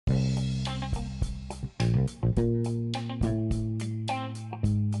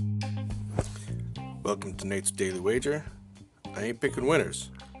Welcome to Nate's Daily Wager. I ain't picking winners,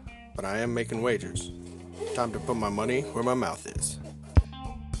 but I am making wagers. Time to put my money where my mouth is.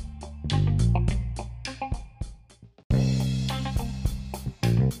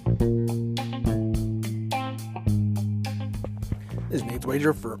 This is Nate's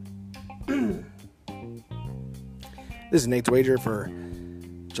Wager for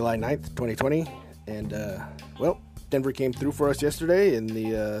July 9th, 2020. And, Denver came through for us yesterday in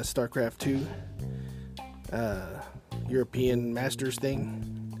the StarCraft 2 European Masters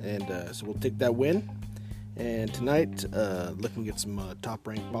thing. And so we'll take that win. And tonight, looking at some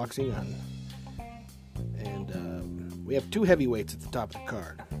top-ranked boxing on. And we have two heavyweights at the top of the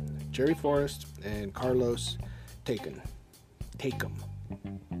card. Jerry Forrest and Carlos Takam.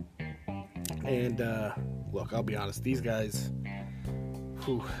 And, look, I'll be honest, these guys,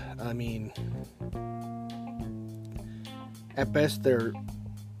 at best, they're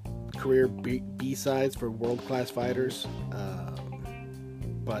career B-sides for world-class fighters.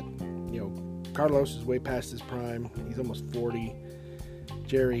 But, Carlos is way past his prime. He's almost 40.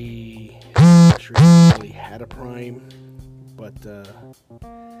 Jerry, I'm not sure he really had a prime. But,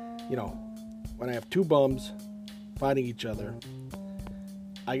 when I have two bums fighting each other,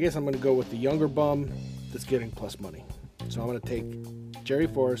 I guess I'm going to go with the younger bum that's getting plus money. So I'm going to take Jerry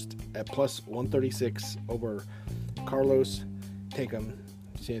Forrest at plus 136 over Carlos Takam.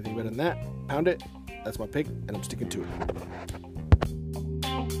 See anything better than that? Pound it. That's my pick, and I'm sticking to it.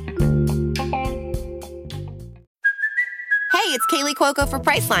 Hey, it's Kaylee Cuoco for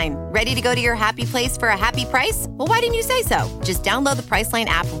Priceline. Ready to go to your happy place for a happy price? Well, why didn't you say so? Just download the Priceline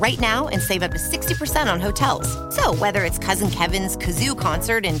app right now and save up to 60% on hotels. So whether it's Cousin Kevin's Kazoo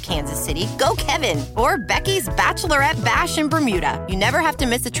Concert in Kansas City, go Kevin, or Becky's Bachelorette Bash in Bermuda, you never have to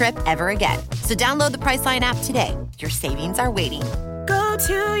miss a trip ever again. So download the Priceline app today. Your savings are waiting. Go to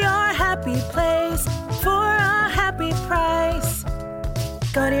your happy place for a happy price.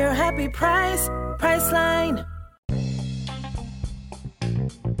 Go to your happy price, Priceline.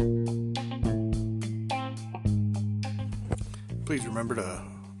 Please remember to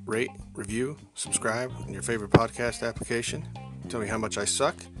rate, review, subscribe in your favorite podcast application. Tell me how much I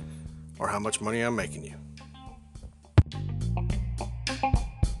suck or how much money I'm making you.